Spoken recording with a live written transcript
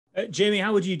Jamie,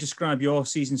 how would you describe your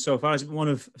season so far? Has it been one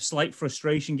of slight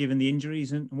frustration given the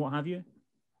injuries and what have you?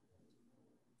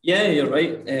 Yeah, you're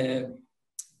right.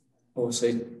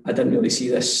 Obviously, I didn't really see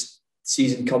this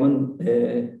season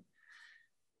coming.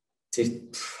 To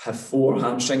have 4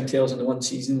 hamstring tears in the one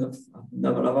season, I've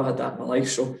never ever had that in my life.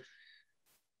 So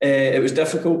it was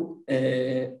difficult.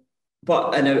 It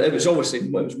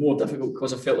was more difficult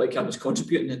because I felt like I was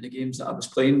contributing in the games that I was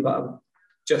playing, but I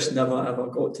just never ever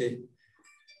got to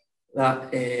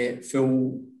that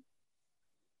full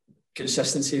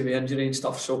consistency with injury and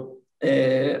stuff. So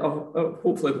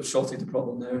hopefully we've sorted the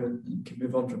problem now and can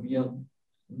move on from here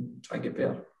and try and get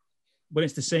better. When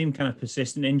it's the same kind of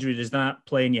persistent injury, does that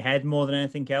play in your head more than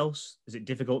anything else? Is it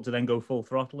difficult to then go full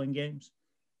throttle in games?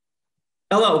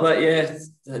 A little bit,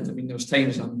 yeah. I mean, there was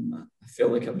times I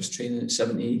felt like I was training at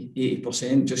 70,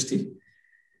 80% just to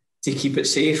keep it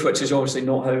safe, which is obviously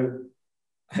not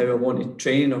how I want to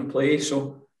train or play.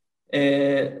 So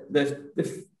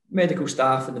the medical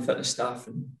staff and the fitness staff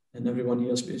and everyone here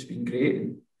has been great,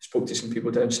 and spoke to some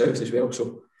people down south as well.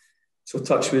 So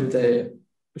touchwood,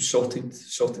 we've sorted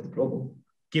the problem.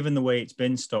 Given the way it's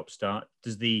been stop-start,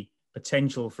 does the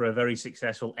potential for a very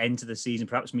successful end to the season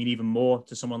perhaps mean even more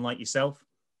to someone like yourself?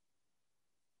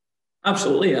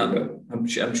 Absolutely. I'm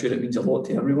sure it means a lot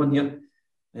to everyone here,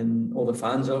 and all the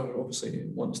fans are obviously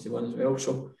want us to win as well.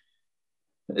 So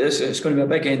it's going to be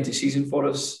a big end to season for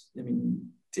us. I mean,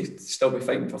 to still be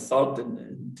fighting for third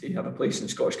and to have a place in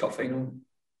the Scottish Cup final,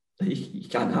 you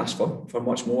can't ask for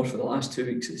much more for the last 2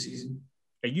 weeks of the season.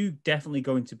 Are you definitely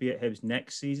going to be at Hibs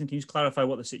next season? Can you just clarify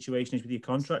what the situation is with your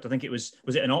contract? I think was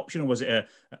it an option or was it an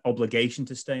obligation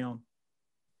to stay on?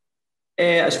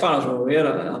 As far as I'm aware,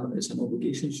 it's an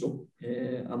obligation. So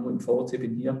I'm looking forward to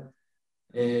being here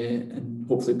and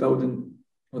hopefully building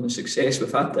on the success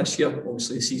we've had this year.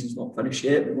 Obviously, the season's not finished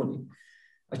yet. We want to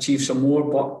achieve some more,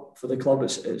 but for the club,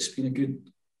 it's been a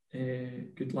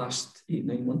good last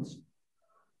 8-9 months.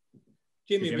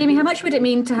 Jamie, how much would it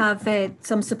mean to have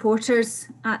some supporters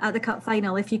at the Cup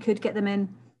final if you could get them in?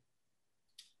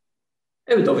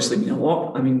 It would obviously mean a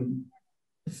lot. I mean,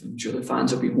 I'm sure the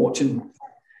fans have been watching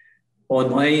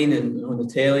online and on the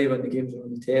telly when the games are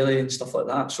on the telly and stuff like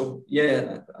that. So,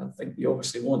 yeah, I think you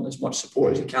obviously want as much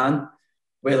support as you can,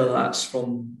 whether that's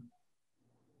from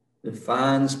the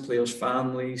fans, players'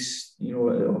 families. You know,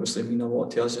 it obviously mean a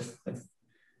lot to us if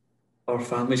our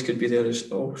families could be there as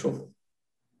well. So,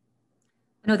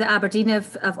 I know that Aberdeen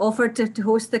have offered to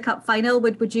host the Cup final.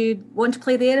 Would you want to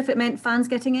play there if it meant fans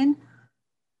getting in?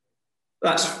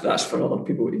 That's for other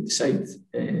people to decide.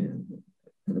 At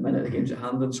the minute, the game's at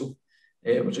Hampden, so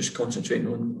we're just concentrating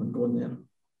on going there.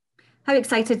 How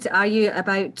excited are you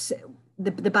about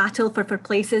the battle for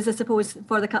places, I suppose,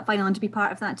 for the Cup final and to be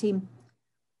part of that team?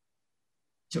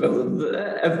 Well,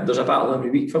 there's a battle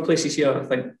every week for places here. I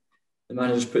think the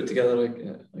manager's put together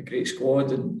a great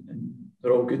squad and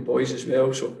they're all good boys as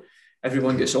well, so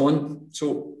everyone gets on.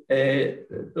 So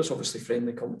there's obviously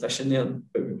friendly competition there,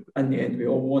 but in the end we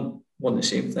all want the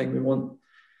same thing. We want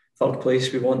third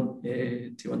place, we want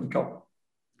to win the Cup.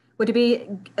 Would it be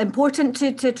important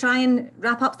to try and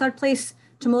wrap up third place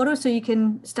tomorrow so you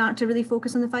can start to really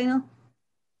focus on the final?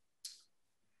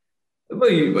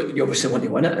 Well, you obviously want to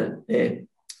win it.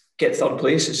 Get third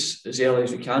place as early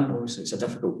as we can. Obviously it's a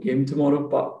difficult game tomorrow,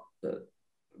 but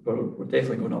we're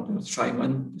definitely going up there to try and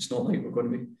win. It's not like we're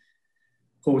going to be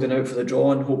holding out for the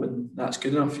draw and hoping that's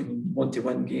good enough. You want to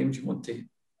win games, you want to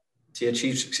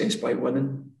achieve success by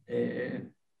winning.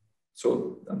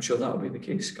 So I'm sure that'll be the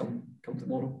case come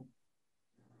tomorrow.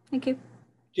 Thank you.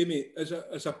 Jamie, as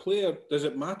a player, does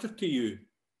it matter to you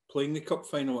playing the Cup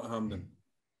final at Hampden?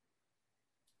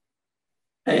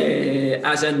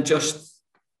 As in just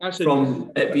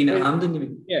from it being at Hampden, you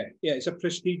mean? Yeah, it's a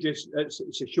prestigious,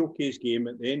 it's a showcase game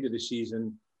at the end of the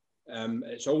season.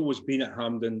 It's always been at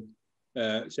Hampden,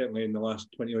 certainly in the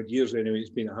last 20 odd years anyway,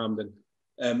 it's been at Hampden.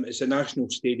 It's a national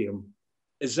stadium.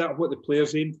 Is that what the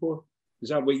players aim for? Is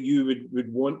that what you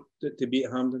would want it to be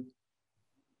at Hampden?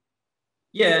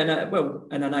 Yeah,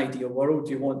 in an ideal world,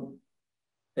 you want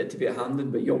it to be at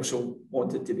Hampden, but you also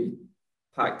want it to be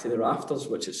packed to the rafters,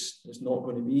 which is not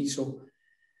going to be. So,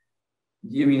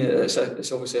 you mean it's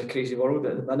obviously a crazy world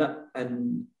at the minute,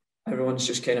 and everyone's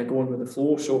just kind of going with the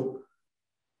flow. So,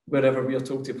 wherever we are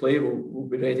told to play, we'll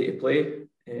be ready to play.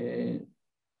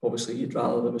 Obviously, you'd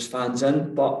rather there was fans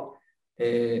in, but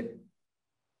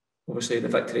obviously the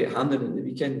victory at Hampden at the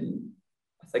weekend,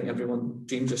 I think everyone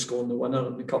dreams of scoring the winner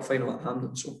in the Cup final at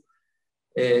Hampden. So,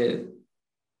 we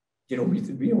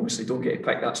obviously don't get to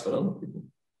pick. That's for other people.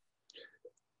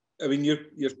 I mean,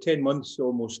 you're 10 months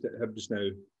almost at Hibs now.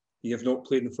 You have not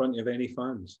played in front of any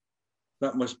fans.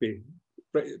 That must be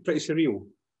pretty surreal.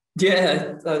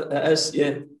 Yeah, it is.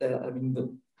 Yeah, I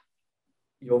mean,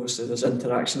 you obviously there's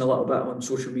interaction a little bit on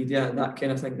social media and that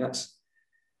kind of thing. That's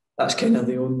kind of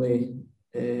the only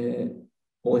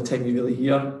time you really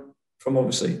hear from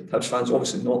obviously Hibs fans.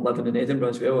 Obviously not living in Edinburgh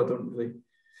as well.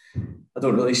 I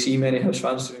don't really see many Hibs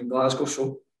fans in Glasgow,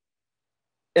 so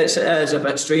it is a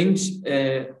bit strange.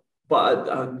 But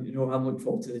I'm looking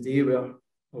forward to the day where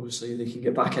obviously they can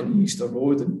get back into Easter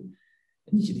Road and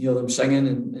you can hear them singing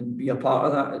and be a part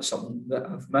of that. It's something that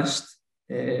I've missed.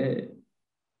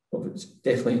 It's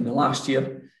definitely in the last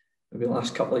year, maybe the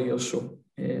last couple of years. So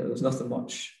there's nothing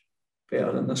much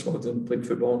better in this world than playing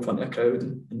football in front of a crowd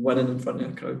and winning in front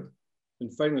of a crowd.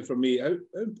 And finally, for me, how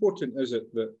important is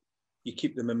it that you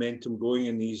keep the momentum going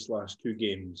in these last two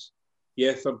games?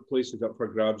 Yeah, third place is up for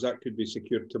grabs. That could be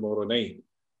secured tomorrow night.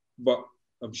 But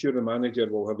I'm sure the manager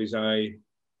will have his eye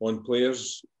on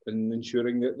players and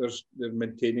ensuring that they're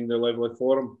maintaining their level of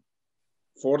form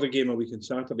for the game a week on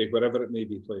Saturday, wherever it may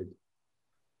be played.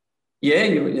 Yeah,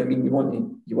 you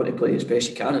want to play as best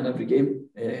you can in every game,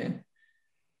 and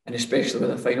especially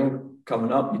with a final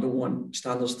coming up, you don't want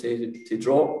standards to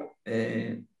drop.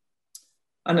 And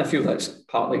I feel that's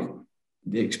partly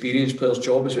the experienced player's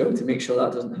job as well to make sure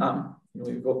that doesn't happen.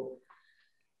 You've got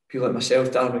people like myself,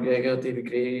 Darren McGregor, David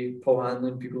Gray, Paul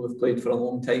Hanlon, people who've played for a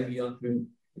long time here who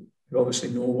obviously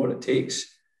know what it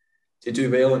takes to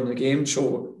do well in the game.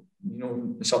 So,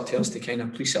 it's up to us to kind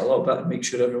of police it a little bit and make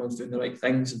sure everyone's doing the right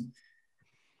things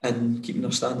and keeping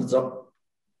their standards up.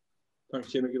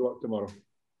 Thanks, Jamie. Good luck tomorrow.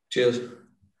 Cheers.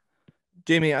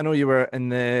 Jamie, I know you were in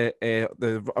the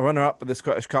runner-up of the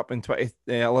Scottish Cup in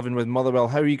 2011 with Motherwell.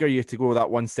 How eager are you to go that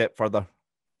one step further?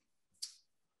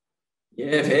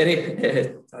 Yeah, very.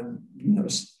 It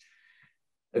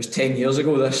was 10 years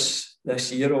ago this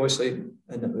year, obviously,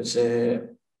 and it was a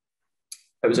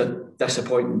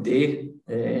disappointing day.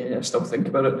 I still think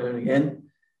about it now and again.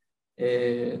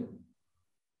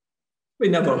 We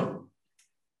never,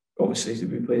 obviously,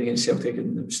 we played against Celtic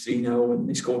and it was 3-0 and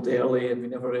they scored early and we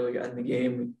never really got in the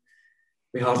game.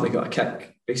 We hardly got a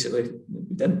kick, basically.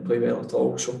 We didn't play well at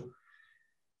all. So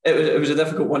it was a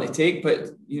difficult one to take,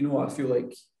 but, I feel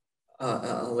like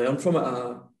I learned from it.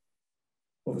 I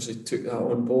obviously took that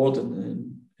on board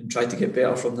and tried to get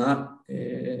better from that.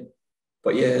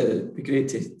 But yeah, it'd be great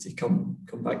to come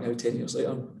back now 10 years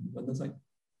later and win the thing.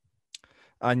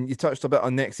 And you touched a bit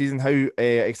on next season. How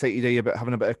excited are you about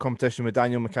having a bit of competition with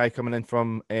Daniel Mackay coming in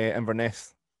from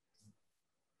Inverness?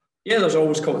 Yeah, there's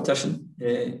always competition.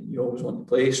 You always want to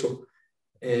play, so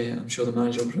I'm sure the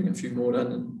manager will bring a few more in,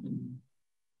 and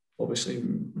obviously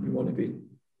we want to be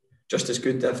just as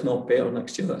good, if not better,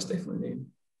 next year. That's definitely the aim.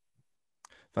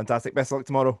 Fantastic. Best of luck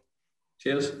tomorrow.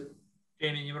 Cheers.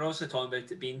 Jamie, you were also talking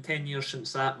about it being 10 years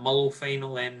since that Mull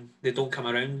final. They don't come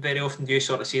around very often. Do you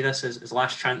sort of see this as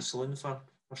last chance saloon for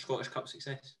Scottish Cup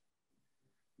success?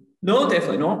 No,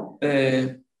 definitely not.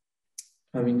 We've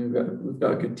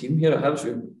got a good team here at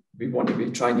Hibs. We want to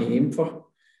be trying to aim for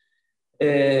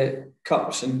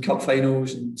cups and cup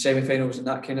finals and semi-finals and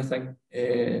that kind of thing.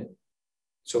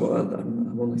 So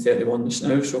I'm only 31 just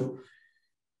now, so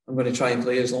I'm going to try and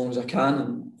play as long as I can,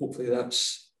 and hopefully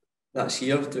that's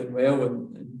here, doing well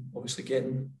and obviously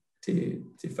getting to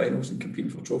finals and competing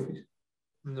for trophies.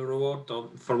 And the reward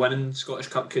for winning Scottish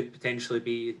Cup could potentially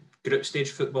be group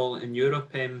stage football in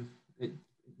Europe.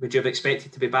 Would you have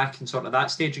expected to be back in sort of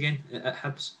that stage again at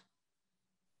Hibs?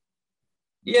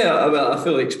 Yeah, well, I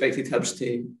fully expected Hibs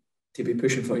to be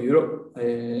pushing for Europe.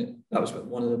 That was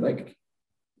one of the big,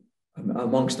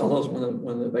 amongst others, one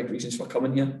of the big reasons for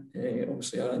coming here.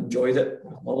 Obviously, I enjoyed it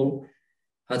with Mull,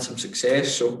 had some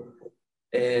success, so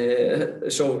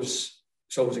it's always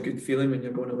a good feeling when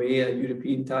you're going away, a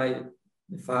European tie.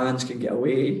 The fans can get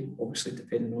away, obviously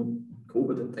depending on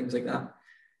COVID and things like that.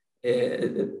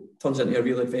 It turns into a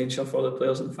real adventure for the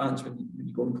players and the fans when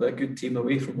you go and play a good team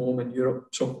away from home in Europe.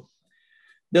 So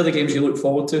they're the games you look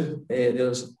forward to.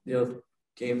 They're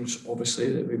games,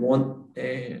 obviously, that we want.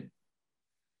 And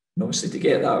obviously, to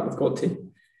get that, we've got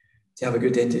to have a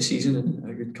good end to the season and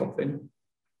a good cup final.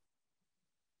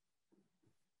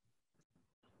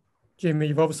 Jamie,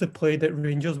 you've obviously played at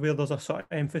Rangers where there's a sort of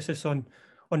emphasis on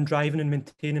driving and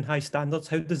maintaining high standards.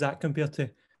 How does that compare to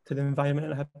the environment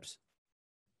at Hibs?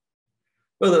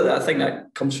 Well, I think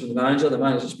that comes from the manager. The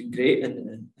manager's been great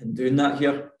in doing that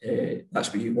here.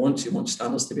 That's what he wants. He wants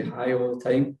standards to be high all the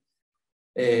time.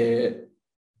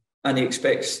 And he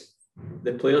expects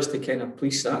the players to kind of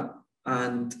police that,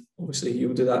 and obviously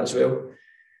he'll do that as well.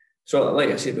 So like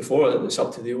I said before, it's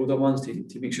up to the older ones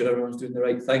to make sure everyone's doing the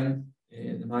right thing.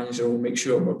 The manager will make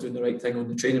sure we're doing the right thing on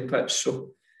the training pitch.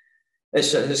 So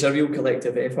it's a real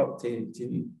collective effort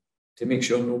to make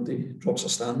sure nobody drops a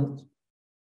standard.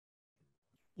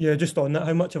 Yeah, just on that,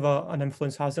 how much of an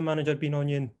influence has the manager been on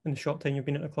you in the short time you've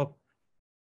been at the club?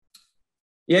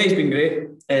 Yeah, he's been great.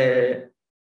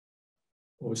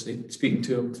 Obviously, speaking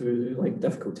to him through like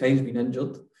difficult times, being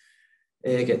injured,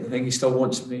 getting the thing, he still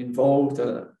wants me involved.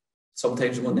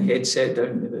 Sometimes I'm on the headset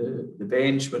down to the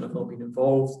bench when I've not been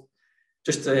involved.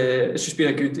 It's just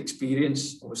been a good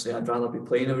experience. Obviously, I'd rather be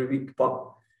playing every week,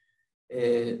 but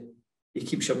it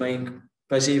keeps your mind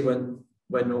busy when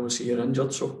obviously you're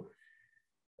injured. So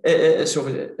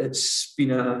it's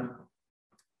been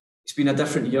a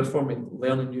different year for me,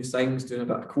 learning new things, doing a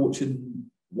bit of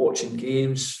coaching, watching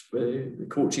games with the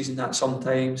coaches and that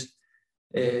sometimes.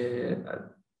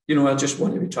 I just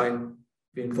want to try and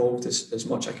be involved as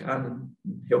much as I can and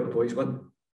help the boys win.